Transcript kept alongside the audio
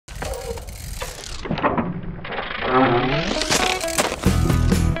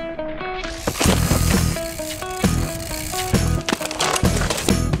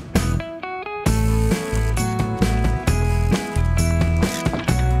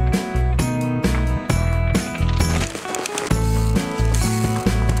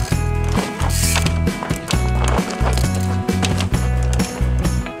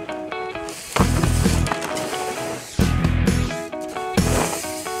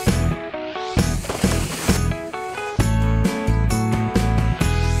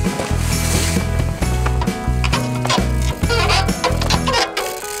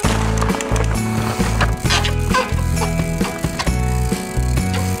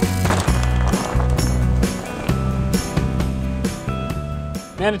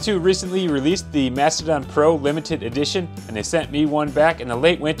Manitou recently released the Mastodon Pro Limited Edition, and they sent me one back in the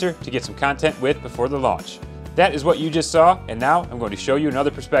late winter to get some content with before the launch. That is what you just saw, and now I'm going to show you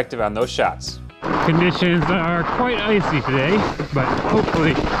another perspective on those shots. Conditions are quite icy today, but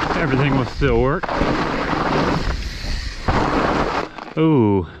hopefully everything will still work.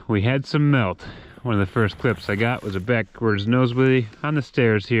 Oh, we had some melt. One of the first clips I got was a backwards nosebleed on the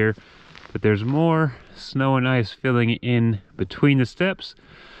stairs here, but there's more snow and ice filling in between the steps.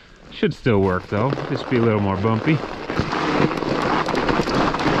 Should still work though, just be a little more bumpy.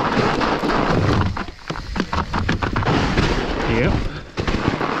 Yep,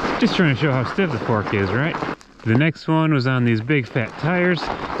 just trying to show how stiff the fork is, right? The next one was on these big fat tires,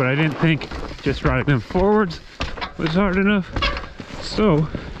 but I didn't think just riding them forwards was hard enough, so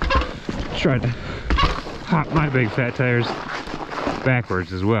tried to hop my big fat tires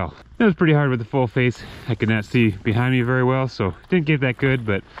backwards as well. That was pretty hard with the full face. I could not see behind me very well, so didn't get that good,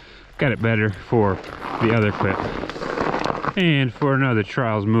 but got it better for the other clip. And for another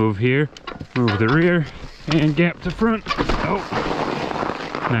trials move here, move the rear and gap to front. Oh,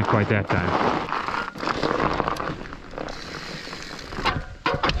 not quite that time.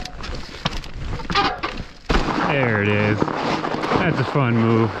 There it is. That's a fun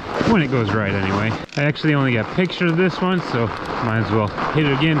move, when it goes right anyway. I actually only got pictures of this one, so might as well hit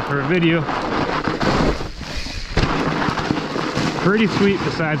it again for a video. Pretty sweet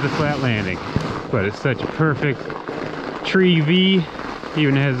besides the flat landing, but it's such a perfect tree V.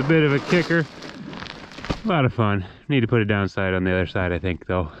 Even has a bit of a kicker. A lot of fun. Need to put a downside on the other side, I think,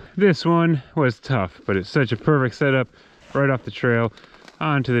 though. This one was tough, but it's such a perfect setup right off the trail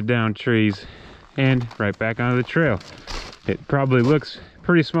onto the down trees and right back onto the trail. It probably looks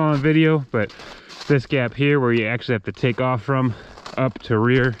pretty small in video, but this gap here where you actually have to take off from up to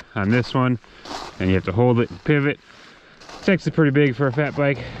rear on this one, and you have to hold it and pivot. It's actually pretty big for a fat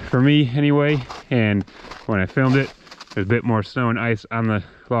bike, for me anyway, and when I filmed it, there's a bit more snow and ice on the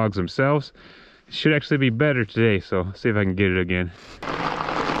logs themselves. It should actually be better today, so see if I can get it again.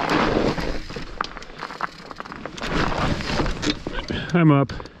 I'm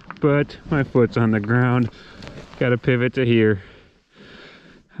up, but my foot's on the ground. Gotta pivot to here.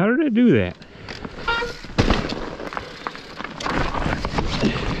 How did I do that?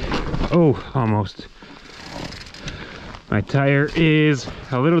 Oh, almost. My tire is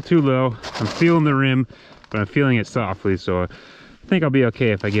a little too low. I'm feeling the rim, but I'm feeling it softly, so I think I'll be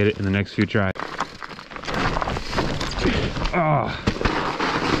okay if I get it in the next few tries. Oh.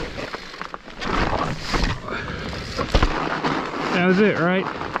 That was it, right?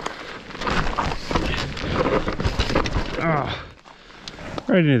 Oh.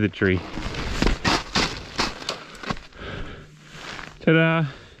 Right into the tree. Ta-da!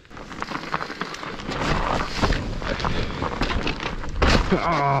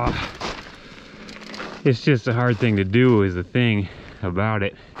 Oh, it's just a hard thing to do is the thing about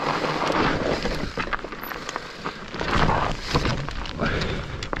it.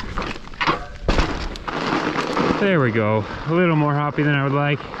 There we go. A little more hoppy than I would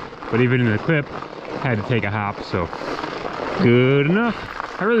like, but even in the clip, had to take a hop, so good enough.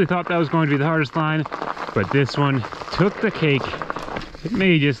 I really thought that was going to be the hardest line, but this one took the cake. It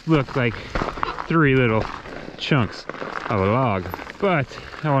may just look like 3 little chunks of a log, but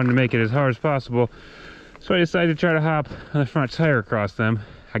I wanted to make it as hard as possible, so I decided to try to hop on the front tire across them.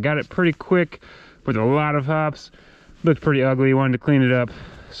 I got it pretty quick with a lot of hops. Looked pretty ugly, wanted to clean it up,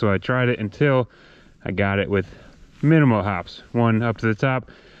 so I tried it until I got it with minimal hops. One up to the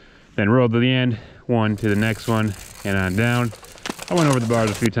top, then rolled to the end, one to the next one, and on down. I went over the bars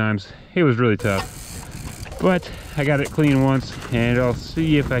a few times. It was really tough, but I got it clean once, and I'll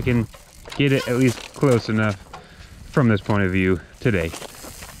see if I can get it at least close enough from this point of view today.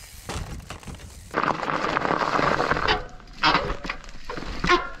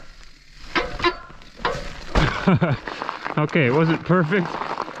 Okay, it wasn't perfect,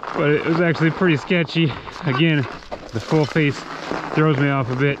 but it was actually pretty sketchy. Again, the full face throws me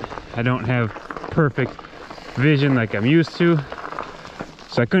off a bit. I don't have perfect vision like I'm used to,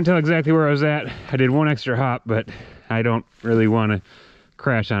 so I couldn't tell exactly where I was at. I did one extra hop, but I don't really want to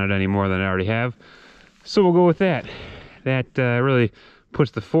crash on it any more than I already have, so we'll go with that. That really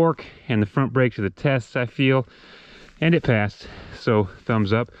puts the fork and the front brake to the test, I feel, and it passed, so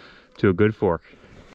thumbs up to a good fork.